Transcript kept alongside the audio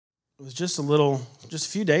It was just a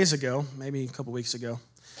few days ago, maybe a couple weeks ago.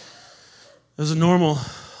 It was a normal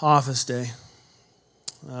office day,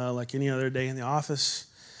 like any other day in the office.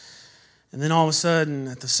 And then all of a sudden,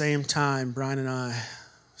 at the same time, Brian and I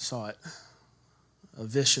saw it. A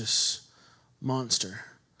vicious monster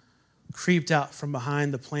creeped out from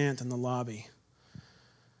behind the plant in the lobby.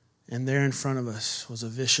 And there in front of us was a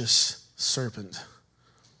vicious serpent.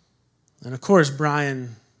 And of course,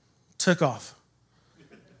 Brian took off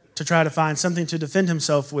to try to find something to defend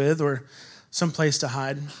himself with or some place to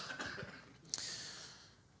hide.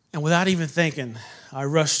 And without even thinking, I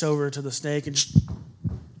rushed over to the snake and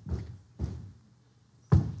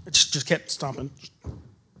just kept stomping.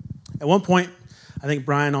 At one point, I think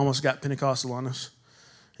Brian almost got Pentecostal on us.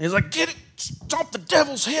 And he's like, "Get it, stomp the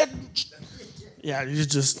devil's head." Yeah,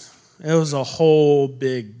 it was a whole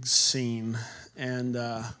big scene and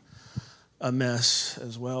a mess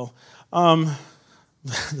as well.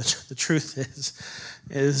 The truth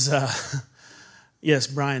is yes,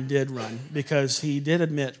 Brian did run because he did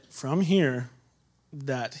admit from here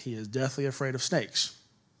that he is deathly afraid of snakes.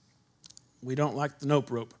 We don't like the nope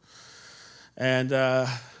rope. And, I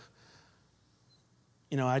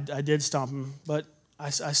did stomp him, but I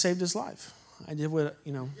saved his life. I did what,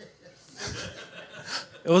 it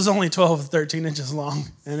was only 12 or 13 inches long,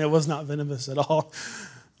 and it was not venomous at all.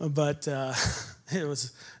 But it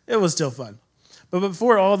was still fun. But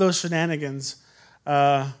before all those shenanigans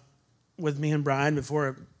with me and Brian,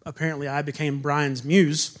 before apparently I became Brian's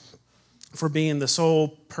muse for being the sole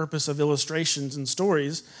purpose of illustrations and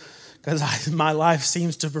stories, because my life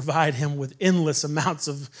seems to provide him with endless amounts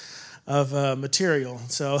of material.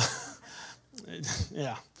 So,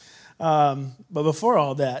 yeah. But before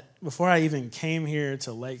all that, before I even came here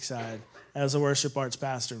to Lakeside as a worship arts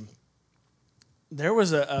pastor, there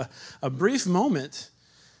was a brief moment.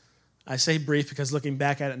 I say brief because looking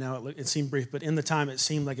back at it now, it seemed brief, but in the time it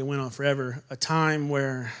seemed like it went on forever. A time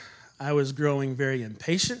where I was growing very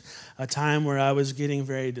impatient, a time where I was getting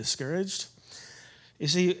very discouraged. You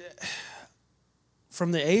see,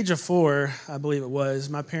 from the age of 4, I believe it was,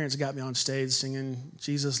 my parents got me on stage singing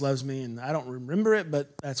 "Jesus Loves Me," and I don't remember it,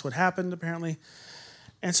 but that's what happened apparently.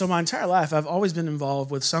 And so my entire life, I've always been involved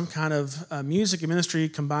with some kind of music and ministry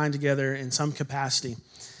combined together in some capacity.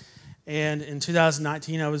 And in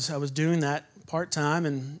 2019, I was doing that part-time,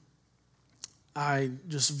 and I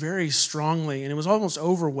just very strongly, and it was almost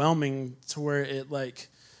overwhelming to where it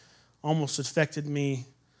almost affected me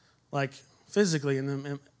physically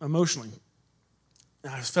and emotionally.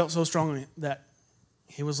 I felt so strongly that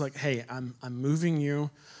he was like, "Hey, I'm moving you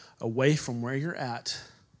away from where you're at.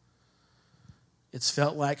 It's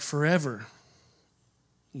felt like forever.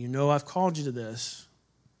 I've called you to this,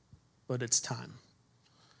 but it's time."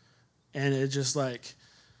 And it just I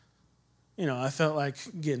felt like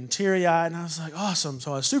getting teary-eyed, and I was like, awesome.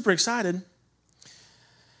 So I was super excited.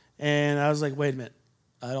 And I was like, wait a minute,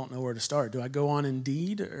 I don't know where to start. Do I go on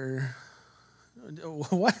Indeed or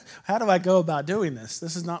what? How do I go about doing this?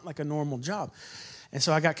 This is not like a normal job. And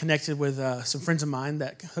so I got connected with some friends of mine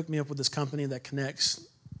that hooked me up with this company that connects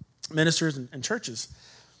ministers and churches.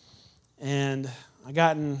 And I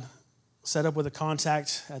gotten set up with a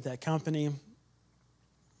contact at that company.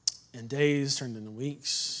 And days turned into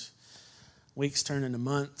weeks. Weeks turned into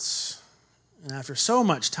months. And after so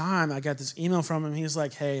much time, I got this email from him. He's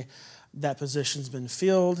like, "Hey, that position's been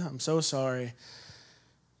filled. I'm so sorry."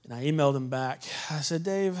 And I emailed him back. I said,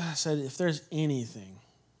 "Dave," I said, "if there's anything,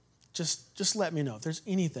 just let me know. If there's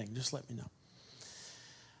anything, just let me know."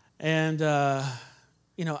 And,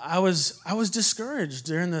 I was discouraged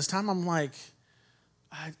during this time. I'm like,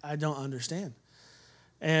 I don't understand.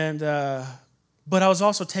 And, but I was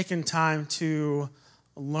also taking time to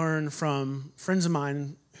learn from friends of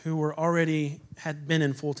mine who had been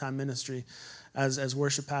in full-time ministry as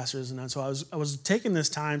worship pastors, and so I was taking this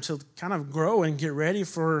time to kind of grow and get ready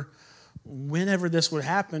for whenever this would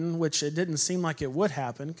happen, which it didn't seem like it would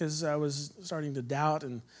happen because I was starting to doubt.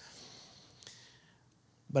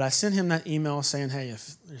 But I sent him that email saying, "Hey,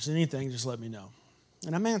 if there's anything, just let me know,"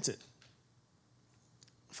 and I meant it.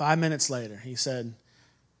 5 minutes later, he said,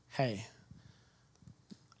 "Hey,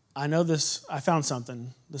 I know this. I found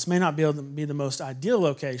something. This may not be able to be the most ideal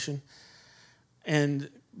location, and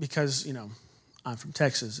because I'm from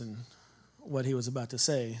Texas, and what he was about to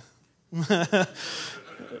say,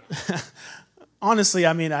 honestly,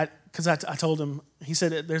 because I told him. He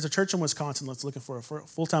said, "There's a church in Wisconsin that's looking for a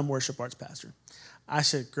full-time worship arts pastor." I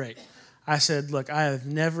said, "Great." I said, "Look, I have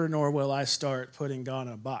never, nor will I start putting God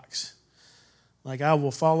in a box. I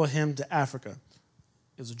will follow him to Africa."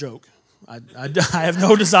 It was a joke. I have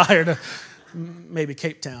no desire to maybe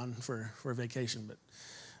Cape Town for a vacation,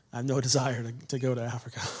 I have no desire to go to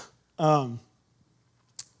Africa.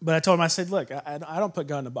 But I told him, I said, look, I don't put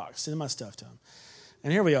God in a box. Send my stuff to him.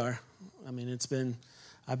 And here we are. I mean,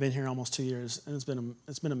 I've been here almost 2 years, and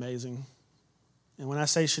it's been amazing. And when I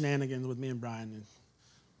say shenanigans with me and Brian,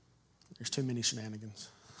 there's too many shenanigans.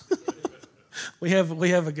 we have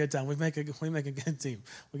a good time. We make a good team.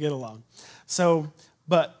 We get along. So,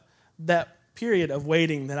 but that period of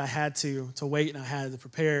waiting that I had to wait, and I had to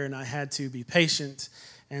prepare, and I had to be patient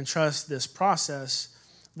and trust this process,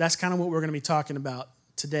 that's kind of what we're going to be talking about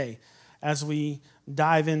today as we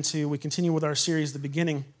continue with our series, The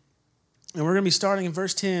Beginning. And we're going to be starting in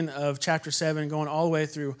verse 10 of chapter 7, going all the way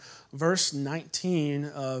through verse 19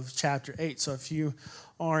 of chapter 8. So if you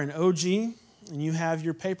are an OG and you have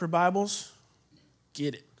your paper Bibles,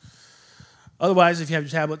 get it. Otherwise, if you have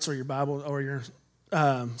your tablets or your Bible or your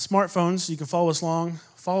smartphones, you can follow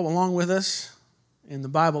along with us in the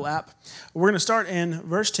Bible app. We're going to start in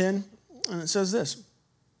verse 10, and it says this.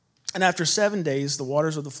 And after 7 days, the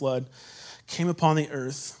waters of the flood came upon the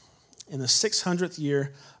earth in the 600th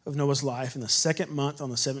year of Noah's life, in the second month, on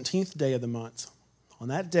the 17th day of the month. On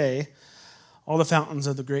that day, all the fountains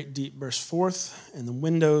of the great deep burst forth, and the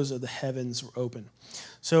windows of the heavens were open.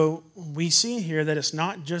 So we see here that it's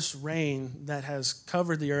not just rain that has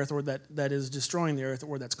covered the earth, or that is destroying the earth,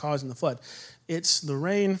 or that's causing the flood. It's the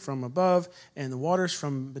rain from above and the waters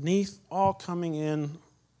from beneath all coming in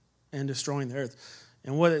and destroying the earth.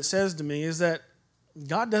 And what it says to me is that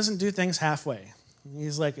God doesn't do things halfway.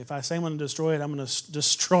 He's like, if I say I'm going to destroy it, I'm going to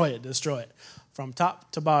destroy it. From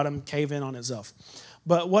top to bottom, cave in on itself.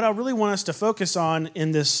 But what I really want us to focus on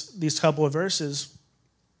in these couple of verses,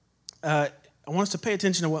 I want us to pay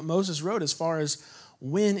attention to what Moses wrote as far as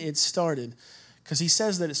when it started. Because he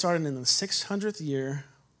says that it started in the 600th year,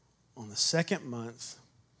 on the second month,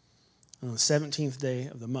 on the 17th day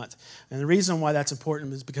of the month. And the reason why that's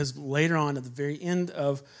important is because later on at the very end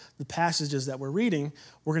of the passages that we're reading,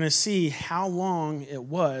 we're going to see how long it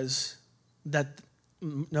was that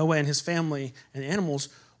Noah and his family and animals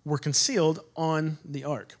were concealed on the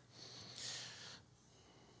ark.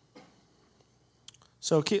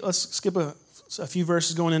 So let's skip a few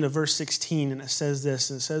verses going into verse 16, and it says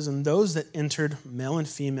this. It says, and those that entered, male and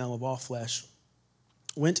female of all flesh,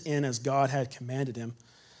 went in as God had commanded him,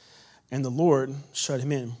 and the Lord shut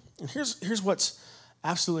him in. And here's what's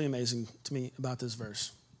absolutely amazing to me about this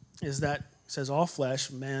verse, is that it says all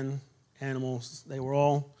flesh, men, animals, they were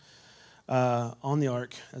all on the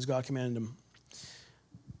ark as God commanded them.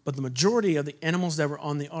 But the majority of the animals that were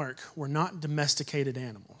on the ark were not domesticated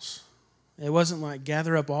animals. It wasn't like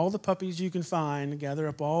gather up all the puppies you can find, gather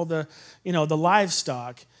up all the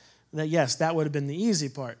livestock. That yes, that would have been the easy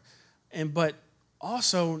part. But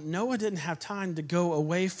also, Noah didn't have time to go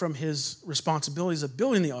away from his responsibilities of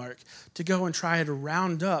building the ark to go and try to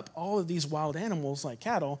round up all of these wild animals like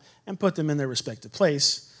cattle and put them in their respective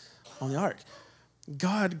place on the ark.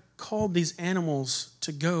 God called these animals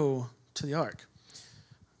to go to the ark.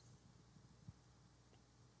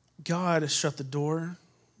 God shut the door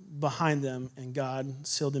behind them, and God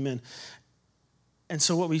sealed them in. And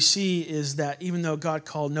so what we see is that even though God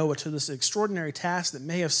called Noah to this extraordinary task that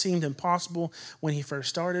may have seemed impossible when he first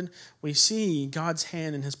started, we see God's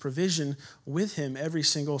hand and his provision with him every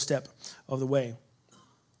single step of the way.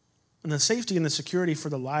 And the safety and the security for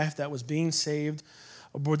the life that was being saved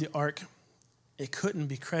aboard the ark, it couldn't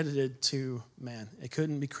be credited to man. It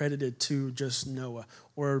couldn't be credited to just Noah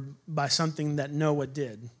or by something that Noah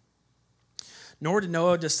did. Nor did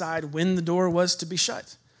Noah decide when the door was to be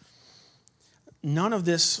shut. None of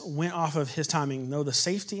this went off of his timing. No, the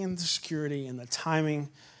safety and the security and the timing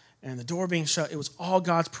and the door being shut, it was all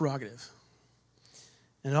God's prerogative.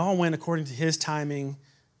 And it all went according to his timing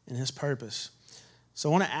and his purpose. So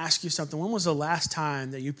I want to ask you something. When was the last time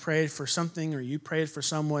that you prayed for something or you prayed for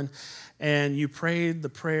someone and you prayed the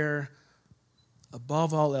prayer,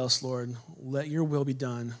 above all else, Lord, let your will be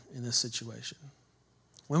done in this situation?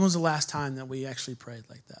 When was the last time that we actually prayed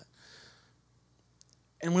like that?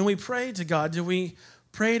 And when we pray to God, do we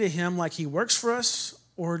pray to him like he works for us,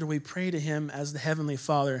 or do we pray to him as the Heavenly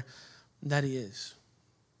Father that he is?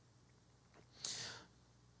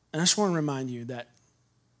 And I just want to remind you that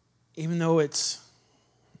even though it's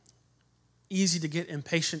easy to get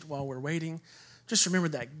impatient while we're waiting, just remember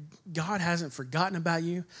that God hasn't forgotten about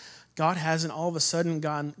you. God hasn't all of a sudden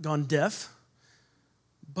gone deaf,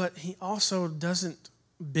 but he also doesn't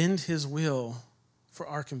bend his will for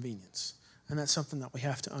our convenience. And that's something that we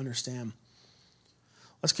have to understand.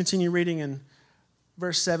 Let's continue reading in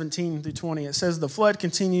verse 17 through 20. It says, the flood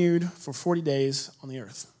continued for 40 days on the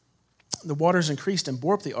earth. The waters increased and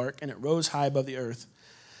bore up the ark, and it rose high above the earth.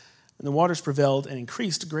 And the waters prevailed and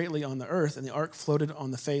increased greatly on the earth, and the ark floated on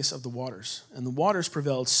the face of the waters. And the waters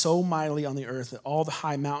prevailed so mightily on the earth that all the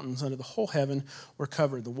high mountains under the whole heaven were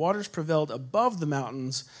covered. The waters prevailed above the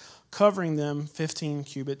mountains, covering them 15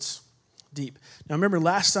 cubits deep. Now remember,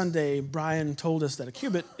 last Sunday, Brian told us that a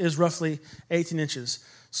cubit is roughly 18 inches.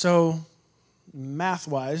 So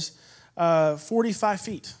math-wise, 45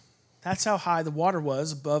 feet. That's how high the water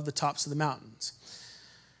was above the tops of the mountains.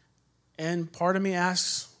 And part of me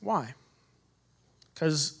asks, why?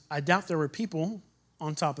 Because I doubt there were people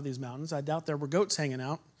on top of these mountains. I doubt there were goats hanging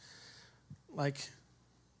out. Like,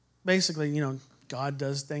 basically, God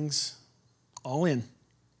does things all in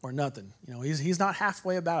or nothing. He's not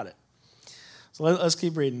halfway about it. So let's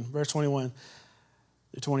keep reading. Verse 21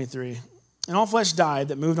 through 23. And all flesh died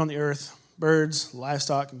that moved on the earth, birds,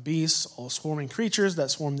 livestock, and beasts, all swarming creatures that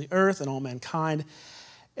swarmed the earth, and all mankind.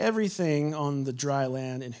 Everything on the dry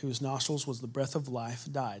land in whose nostrils was the breath of life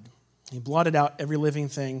died. He blotted out every living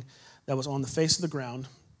thing that was on the face of the ground,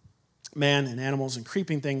 man and animals and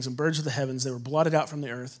creeping things and birds of the heavens. They were blotted out from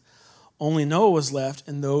the earth. Only Noah was left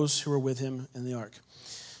and those who were with him in the ark.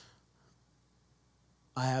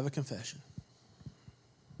 I have a confession.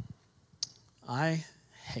 I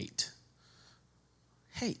hate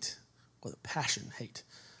with a passion,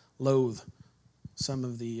 loathe some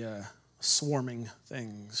of the swarming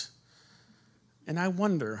things. And I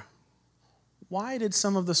wonder, why did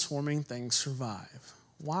some of the swarming things survive?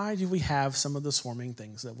 Why do we have some of the swarming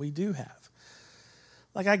things that we do have?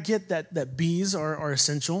 Like, I get that bees are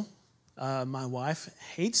essential. My wife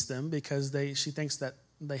hates them because she thinks that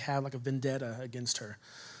they have like a vendetta against her.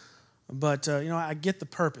 But, I get the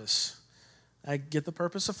purpose. I get the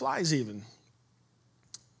purpose of flies even.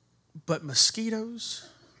 But mosquitoes?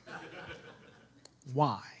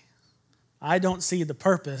 Why? I don't see the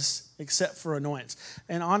purpose except for annoyance.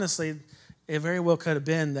 And honestly, it very well could have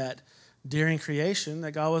been that during creation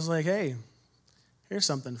that God was like, hey, here's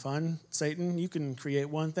something fun. Satan, you can create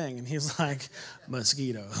one thing. And he's like,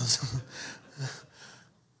 mosquitoes.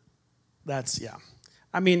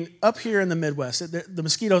 I mean, up here in the Midwest, the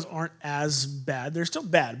mosquitoes aren't as bad. They're still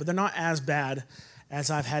bad, but they're not as bad as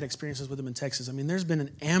I've had experiences with them in Texas. I mean, there's been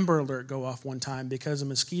an Amber Alert go off one time because a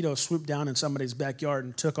mosquito swooped down in somebody's backyard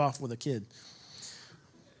and took off with a kid.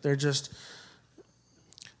 That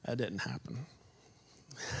didn't happen.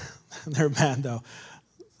 They're bad, though.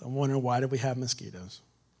 I'm wondering, why did we have mosquitoes?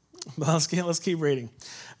 But let's keep reading.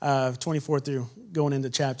 24 through going into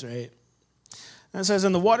chapter 8. And it says,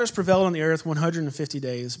 and the waters prevailed on the earth 150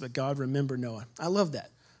 days, but God remembered Noah. I love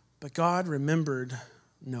that. But God remembered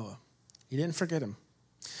Noah. He didn't forget him.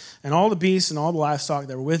 And all the beasts and all the livestock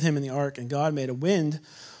that were with him in the ark, and God made a wind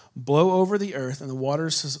blow over the earth, and the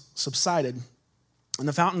waters subsided, and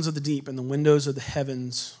the fountains of the deep and the windows of the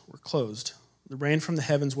heavens were closed. The rain from the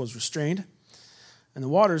heavens was restrained, and the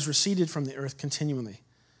waters receded from the earth continually.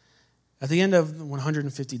 At the end of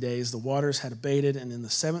 150 days, the waters had abated, and in the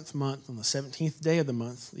 7th month, on the 17th day of the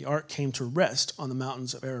month, the ark came to rest on the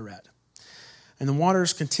mountains of Ararat. And the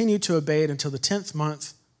waters continued to abate until the 10th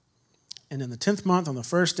month, and in the 10th month, on the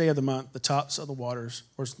first day of the month, the tops of the waters,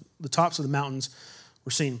 or the tops of the mountains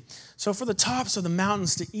were seen. So for the tops of the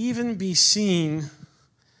mountains to even be seen,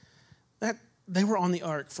 that they were on the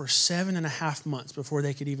ark for 7.5 months before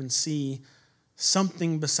they could even see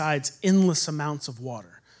something besides endless amounts of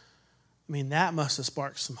water. I mean, that must have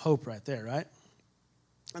sparked some hope right there, right?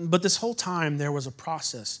 But this whole time, there was a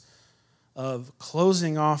process of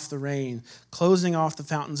closing off the rain, closing off the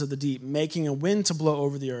fountains of the deep, making a wind to blow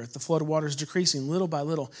over the earth, the flood of waters decreasing little by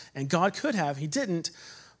little. And God could have, he didn't,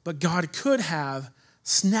 but God could have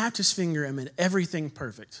snapped his finger and made everything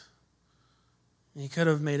perfect. And he could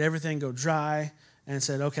have made everything go dry and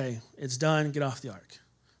said, okay, it's done, get off the ark.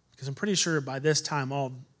 Because I'm pretty sure by this time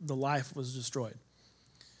all the life was destroyed.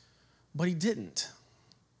 But he didn't.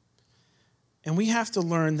 And we have to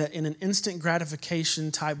learn that in an instant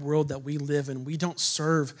gratification type world that we live in, we don't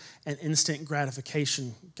serve an instant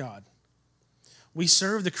gratification God. We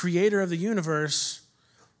serve the creator of the universe,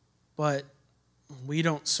 but we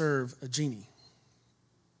don't serve a genie.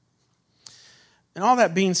 And all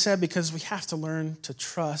that being said, because we have to learn to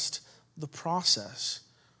trust the process.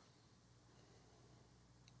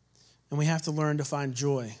 And we have to learn to find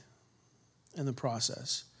joy in the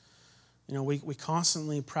process. We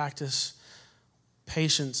constantly practice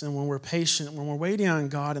patience, and when we're patient, when we're waiting on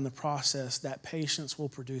God in the process, that patience will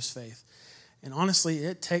produce faith. And honestly,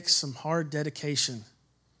 it takes some hard dedication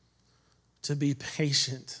to be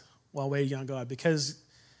patient while waiting on God, because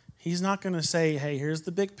he's not going to say, hey, here's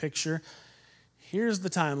the big picture, here's the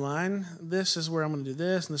timeline, this is where I'm going to do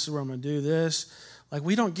this, and this is where I'm going to do this. Like,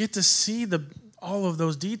 we don't get to see all of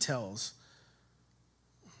those details.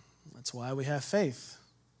 That's why we have faith.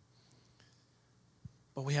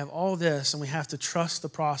 But we have all this, and we have to trust the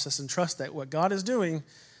process and trust that what God is doing,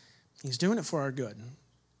 he's doing it for our good.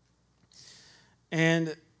 And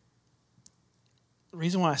the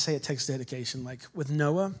reason why I say it takes dedication, like with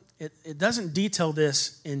Noah, it doesn't detail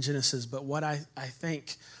this in Genesis, but what I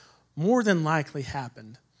think more than likely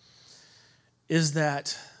happened is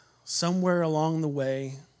that somewhere along the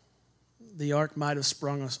way, the ark might have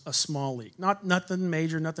sprung a small leak. Nothing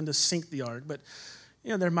major, nothing to sink the ark, but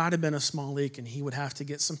there might have been a small leak, and he would have to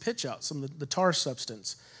get some pitch out, some of the tar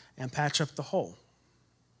substance, and patch up the hole.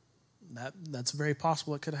 That's very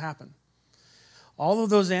possible it could have happened. All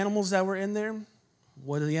of those animals that were in there,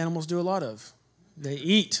 what do the animals do a lot of? They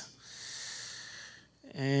eat.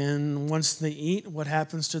 And once they eat, what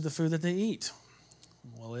happens to the food that they eat?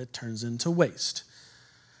 Well, it turns into waste.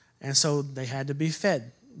 And so they had to be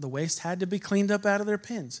fed. The waste had to be cleaned up out of their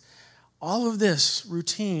pens. All of this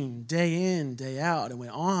routine, day in, day out, it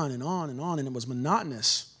went on and on and on, and it was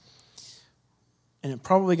monotonous. And it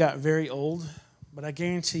probably got very old, but I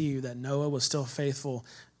guarantee you that Noah was still faithful,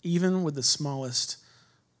 even with the smallest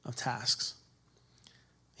of tasks.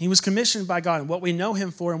 He was commissioned by God, and what we know him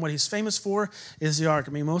for and what he's famous for is the ark.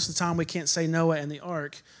 I mean, most of the time we can't say Noah and the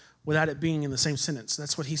ark without it being in the same sentence.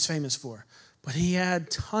 That's what he's famous for. But he had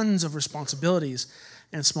tons of responsibilities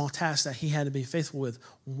and small tasks that he had to be faithful with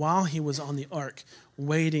while he was on the ark,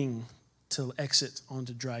 waiting to exit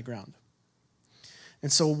onto dry ground.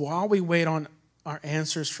 And so while we wait on our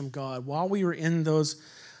answers from God, while we're in those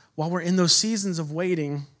seasons of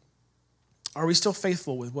waiting, are we still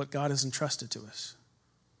faithful with what God has entrusted to us?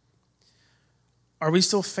 Are we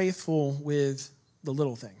still faithful with the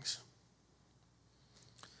little things?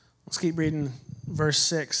 Let's keep reading verse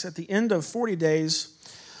 6. At the end of 40 days,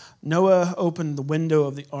 Noah opened the window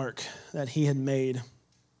of the ark that he had made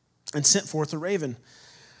and sent forth a raven,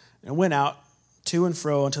 and went out to and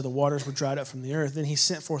fro until the waters were dried up from the earth. Then he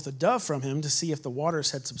sent forth a dove from him to see if the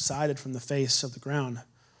waters had subsided from the face of the ground.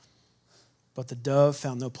 But the dove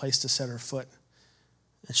found no place to set her foot,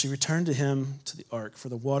 and she returned to him to the ark, for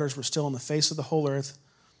the waters were still on the face of the whole earth.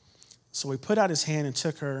 So he put out his hand and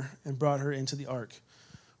took her and brought her into the ark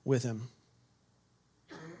with him.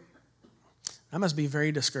 That must be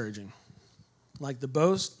very discouraging. Like the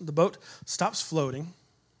boat stops floating.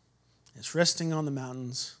 It's resting on the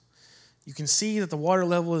mountains. You can see that the water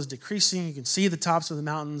level is decreasing. You can see the tops of the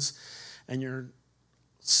mountains, and you're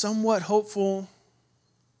somewhat hopeful.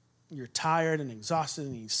 You're tired and exhausted,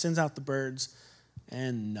 and he sends out the birds,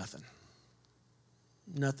 and nothing.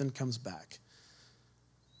 Nothing comes back.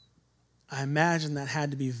 I imagine that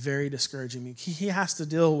had to be very discouraging. I mean, he has to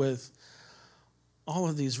deal with all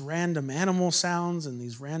of these random animal sounds and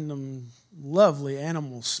these random lovely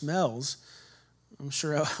animal smells. I'm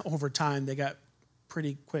sure over time they got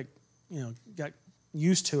pretty quick, got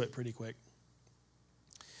used to it pretty quick.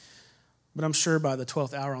 But I'm sure by the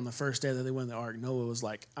 12th hour on the first day that they went in the ark, Noah was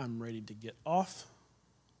like, I'm ready to get off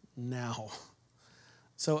now.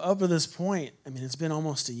 So up to this point, it's been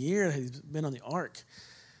almost a year that he's been on the ark.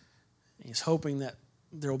 He's hoping that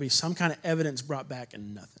there will be some kind of evidence brought back,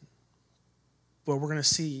 and nothing. But we're going to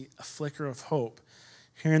see a flicker of hope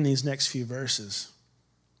here in these next few verses.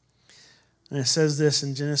 And it says this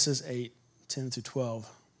in Genesis 8:10-12.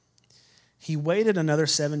 He waited another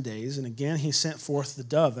 7 days, and again he sent forth the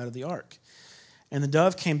dove out of the ark. And the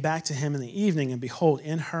dove came back to him in the evening, and behold,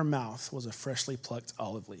 in her mouth was a freshly plucked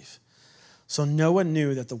olive leaf. So Noah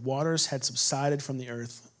knew that the waters had subsided from the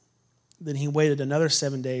earth. Then he waited another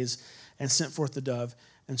 7 days and sent forth the dove,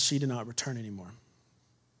 and she did not return anymore.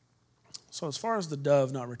 So as far as the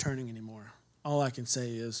dove not returning anymore, all I can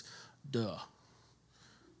say is, duh.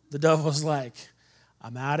 The dove was like,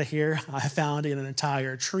 I'm out of here. I found an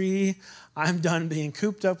entire tree. I'm done being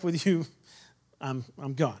cooped up with you. I'm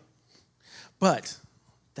gone. But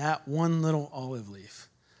that one little olive leaf,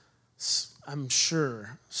 I'm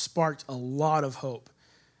sure, sparked a lot of hope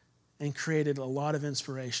and created a lot of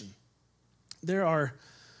inspiration. There are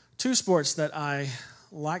two sports that I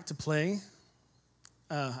like to play.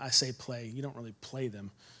 I say play. You don't really play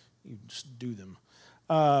them. You just do them.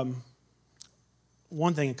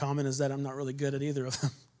 One thing in common is that I'm not really good at either of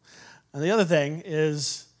them. And the other thing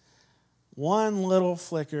is one little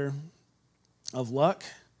flicker of luck,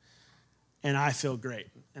 and I feel great.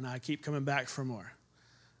 And I keep coming back for more.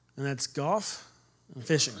 And that's golf and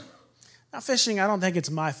fishing. Now, fishing, I don't think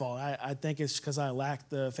it's my fault. I think it's because I lack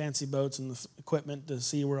the fancy boats and the equipment to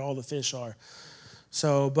see where all the fish are.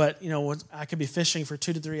 So, but, I could be fishing for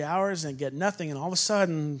 2 to 3 hours and get nothing, and all of a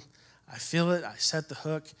sudden, I feel it. I set the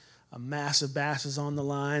hook. A massive bass is on the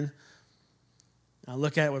line. I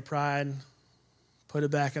look at it with pride, put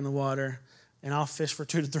it back in the water, and I'll fish for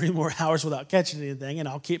 2 to 3 more hours without catching anything, and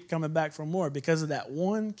I'll keep coming back for more because of that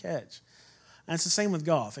one catch. And it's the same with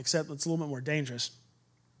golf, except it's a little bit more dangerous.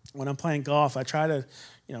 When I'm playing golf, I try to,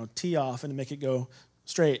 tee off and make it go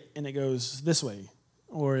straight, and it goes this way,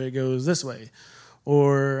 or it goes this way,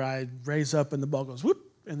 or I raise up and the ball goes whoop,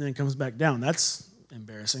 and then comes back down. That's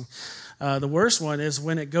embarrassing. The worst one is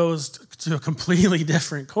when it goes to a completely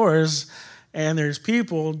different course, and there's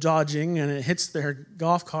people dodging, and it hits their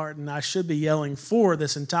golf cart, and I should be yelling for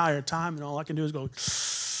this entire time, and all I can do is go,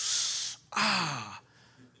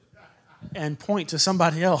 and point to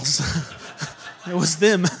somebody else. It was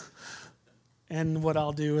them. And what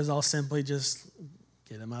I'll do is I'll simply just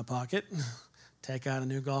get in my pocket, take out a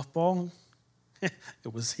new golf ball.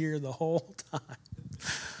 It was here the whole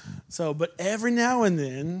time. But every now and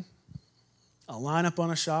then, I'll line up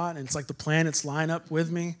on a shot, and it's like the planets line up with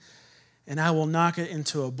me, and I will knock it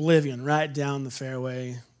into oblivion right down the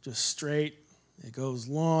fairway, just straight. It goes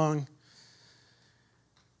long.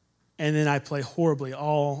 And then I play horribly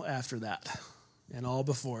all after that and all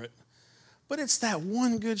before it. But it's that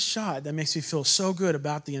one good shot that makes me feel so good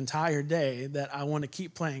about the entire day that I want to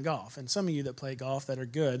keep playing golf. And some of you that play golf that are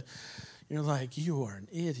good, you're like, you are an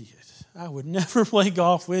idiot. I would never play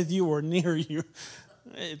golf with you or near you.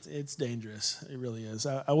 It's dangerous. It really is.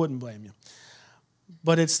 I wouldn't blame you.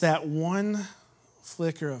 But it's that one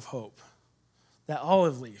flicker of hope. That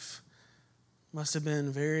olive leaf must have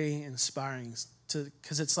been very inspiring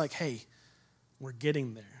because it's like, hey, we're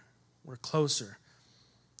getting there. We're closer.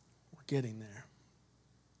 We're getting there.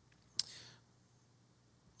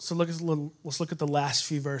 So let's look at the last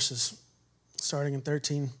few verses, starting in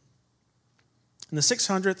 13. In the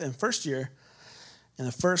 601st year, in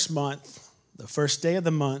the first month, the first day of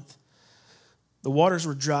the month, the waters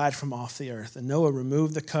were dried from off the earth, and Noah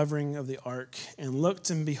removed the covering of the ark and looked,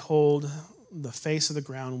 and behold, the face of the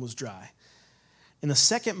ground was dry. In the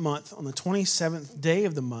second month, on the 27th day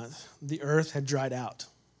of the month, the earth had dried out.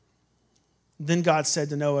 Then God said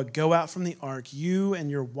to Noah, go out from the ark, you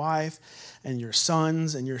and your wife and your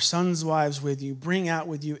sons' wives with you. Bring out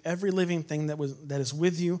with you every living thing that is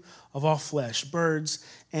with you of all flesh, birds,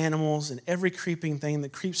 animals, and every creeping thing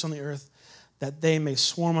that creeps on the earth, that they may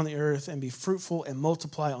swarm on the earth and be fruitful and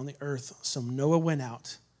multiply on the earth. So Noah went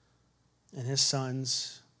out, and his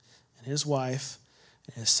sons and his wife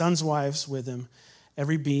and his sons' wives with him,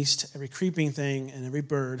 every beast, every creeping thing, and every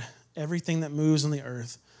bird, everything that moves on the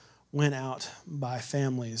earth, went out by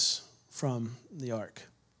families from the ark.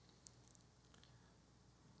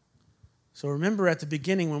 So remember at the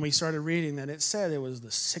beginning when we started reading that it said it was the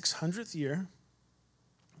 600th year,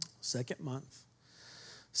 second month,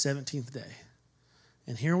 17th day.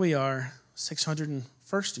 And here we are,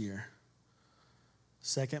 601st year,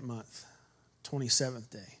 second month, 27th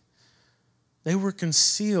day. They were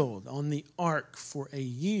concealed on the ark for a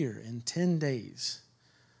year and 10 days.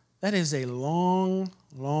 That is a long,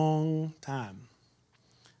 long time.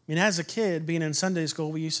 I mean, as a kid, being in Sunday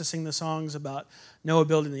school, we used to sing the songs about Noah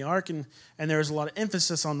building the ark, and there was a lot of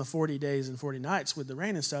emphasis on the 40 days and 40 nights with the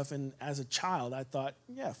rain and stuff. And as a child, I thought,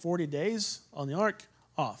 40 days on the ark,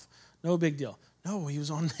 off. No big deal. No, he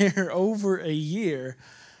was on there over a year,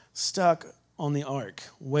 stuck on the ark,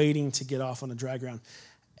 waiting to get off on the dry ground.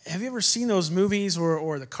 Have you ever seen those movies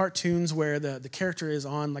or the cartoons where the character is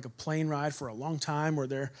on like a plane ride for a long time, or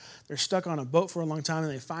they're stuck on a boat for a long time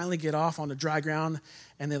and they finally get off on the dry ground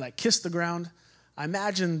and they like kiss the ground? I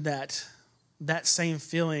imagine that same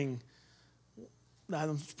feeling.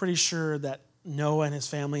 I'm pretty sure that Noah and his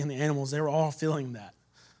family and the animals, they were all feeling that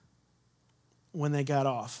when they got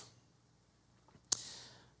off.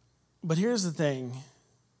 But here's the thing.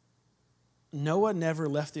 Noah never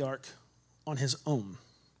left the ark on his own.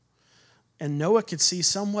 And Noah could see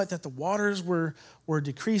somewhat that the waters were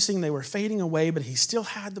decreasing, they were fading away, but he still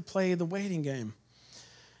had to play the waiting game.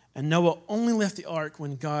 And Noah only left the ark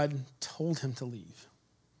when God told him to leave.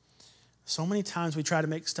 So many times we try to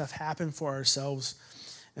make stuff happen for ourselves,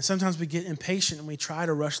 and sometimes we get impatient and we try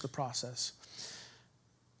to rush the process.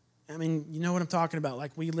 I mean, you know what I'm talking about.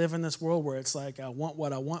 Like, we live in this world where it's like, I want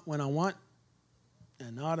what I want when I want,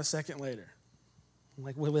 and not a second later.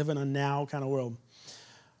 Like, we live in a now kind of world.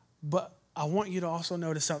 But I want you to also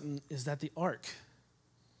notice something, is that the ark,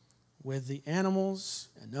 with the animals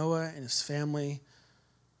and Noah and his family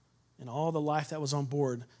and all the life that was on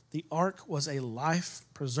board, the ark was a life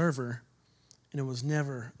preserver, and it was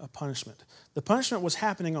never a punishment. The punishment was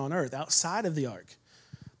happening on earth outside of the ark.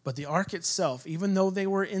 But the ark itself, even though they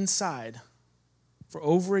were inside for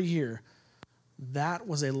over a year, that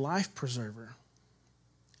was a life preserver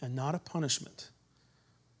and not a punishment.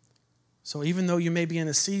 So even though you may be in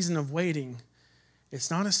a season of waiting,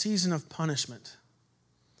 it's not a season of punishment.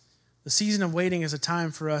 The season of waiting is a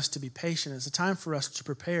time for us to be patient. It's a time for us to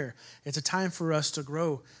prepare. It's a time for us to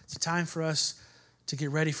grow. It's a time for us to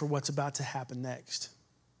get ready for what's about to happen next.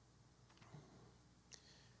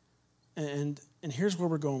 And here's where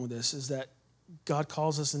we're going with this, is that God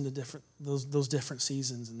calls us into those different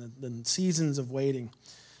seasons, and the seasons of waiting.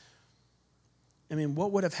 I mean,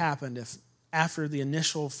 what would have happened if after the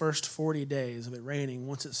initial first 40 days of it raining,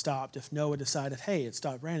 once it stopped, if Noah decided, hey, it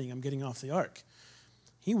stopped raining, I'm getting off the ark?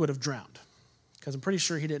 He would have drowned, because I'm pretty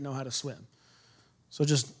sure he didn't know how to swim. So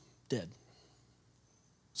just dead.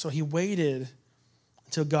 So he waited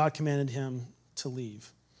until God commanded him to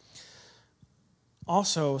leave.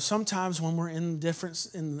 Also, sometimes when we're in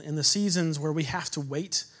the seasons where we have to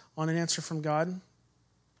wait on an answer from God,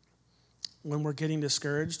 when we're getting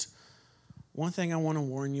discouraged, one thing I want to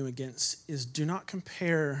warn you against is do not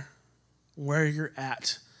compare where you're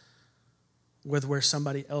at with where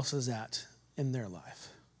somebody else is at in their life.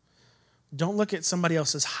 Don't look at somebody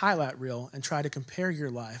else's highlight reel and try to compare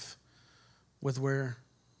your life with where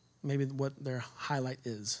maybe what their highlight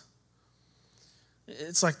is.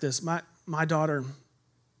 It's like this. My daughter,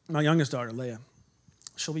 my youngest daughter, Leah,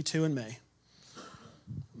 she'll be 2 in May.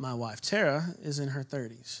 My wife, Tara, is in her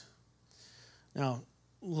 30s. Now,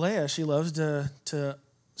 Leah, she loves to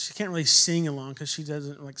she can't really sing along because she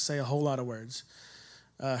doesn't say a whole lot of words.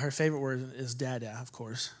 Her favorite word is dada, of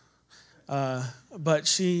course. But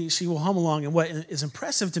she will hum along, and what is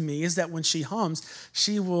impressive to me is that when she hums,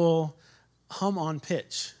 she will hum on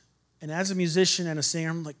pitch. And as a musician and a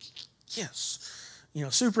singer, I'm like, yes,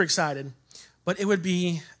 super excited. But it would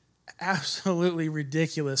be absolutely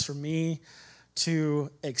ridiculous for me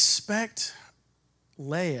to expect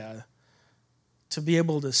Leah to be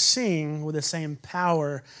able to sing with the same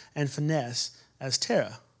power and finesse as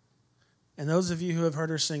Tara. And those of you who have heard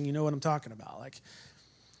her sing, you know what I'm talking about.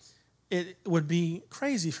 It would be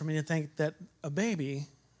crazy for me to think that a baby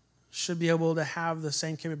should be able to have the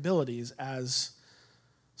same capabilities as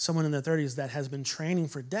someone in their 30s that has been training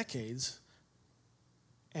for decades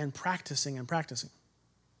and practicing.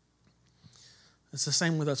 It's the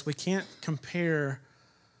same with us. We can't compare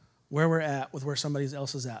where we're at with where somebody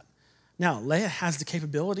else is at. Now, Leah has the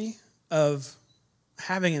capability of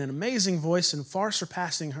having an amazing voice and far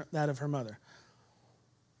surpassing that of her mother.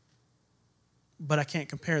 But I can't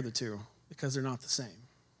compare the two because they're not the same.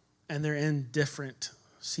 And they're in different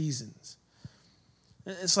seasons.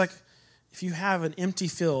 It's like if you have an empty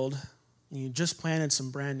field and you just planted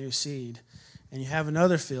some brand new seed, and you have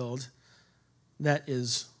another field that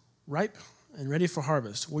is ripe and ready for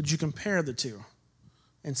harvest, would you compare the two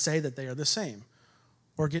and say that they are the same?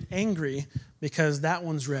 Or get angry because that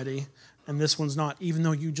one's ready and this one's not, even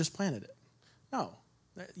though you just planted it? No.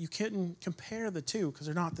 You can't compare the two because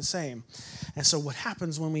they're not the same. And so what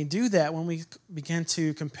happens when we do that, when we begin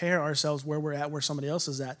to compare ourselves where we're at, where somebody else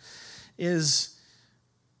is at, is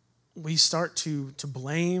we start to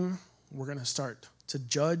blame. We're going to start to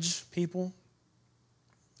judge people.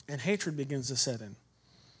 And hatred begins to set in.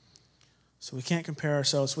 So we can't compare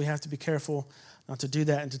ourselves. We have to be careful not to do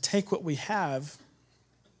that and to take what we have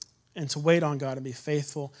and to wait on God and be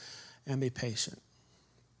faithful and be patient.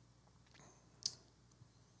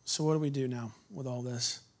 So what do we do now with all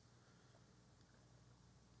this?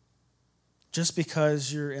 Just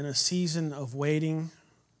because you're in a season of waiting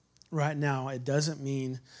right now, it doesn't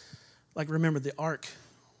mean, remember, the ark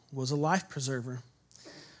was a life preserver.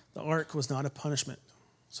 The ark was not a punishment.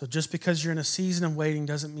 So just because you're in a season of waiting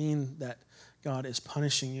doesn't mean that God is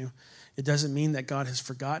punishing you. It doesn't mean that God has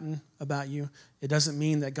forgotten about you. It doesn't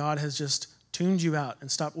mean that God has just tuned you out and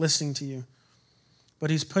stopped listening to you.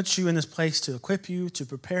 But he's put you in this place to equip you, to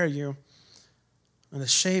prepare you, and to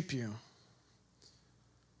shape you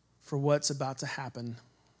for what's about to happen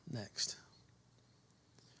next.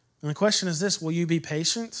 And the question is this: will you be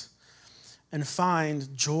patient and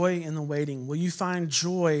find joy in the waiting? Will you find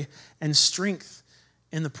joy and strength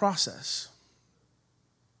in the process?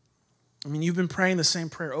 I mean, you've been praying the same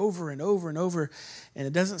prayer over and over and over, and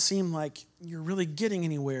it doesn't seem like you're really getting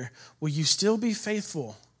anywhere. Will you still be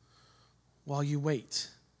faithful while you wait?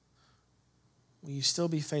 Will you still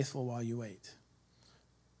be faithful while you wait?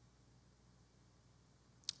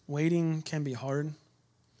 Waiting can be hard.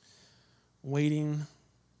 Waiting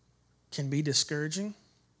can be discouraging.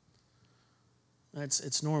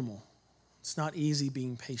 It's normal. It's not easy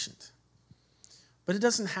being patient. But it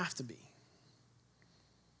doesn't have to be.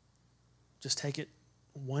 Just take it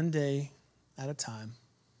one day at a time.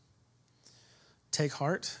 Take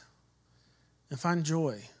heart and find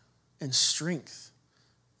joy and strength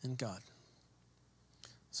in God.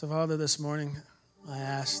 So, Father, this morning, I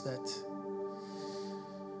ask that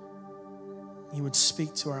you would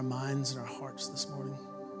speak to our minds and our hearts this morning.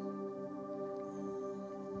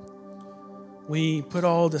 We put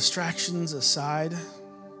all distractions aside.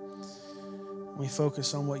 We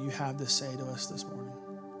focus on what you have to say to us this morning.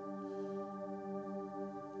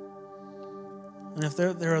 And if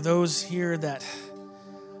there are those here that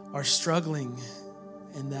are struggling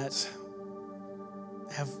and that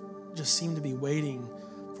have just seemed to be waiting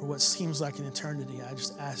for what seems like an eternity, I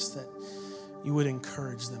just ask that you would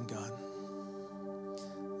encourage them, God.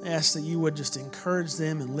 I ask that you would just encourage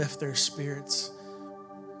them and lift their spirits.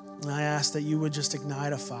 And I ask that you would just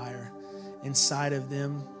ignite a fire inside of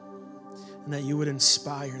them and that you would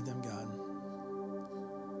inspire them, God.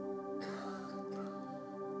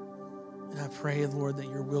 And I pray, Lord, that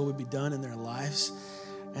your will would be done in their lives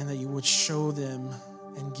and that you would show them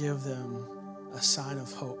and give them a sign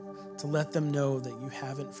of hope to let them know that you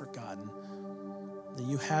haven't forgotten, that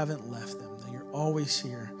you haven't left them, that you're always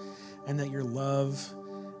here, and that your love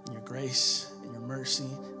and your grace and your mercy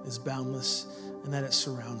is boundless and that it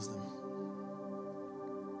surrounds them.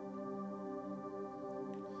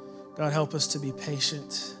 God, help us to be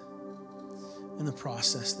patient in the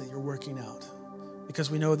process that you're working out, because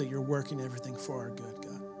we know that you're working everything for our good,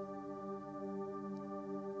 God.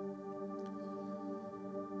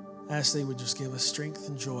 I ask that you would just give us strength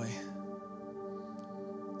and joy.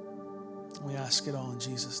 We ask it all in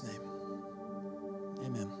Jesus' name.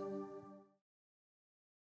 Amen.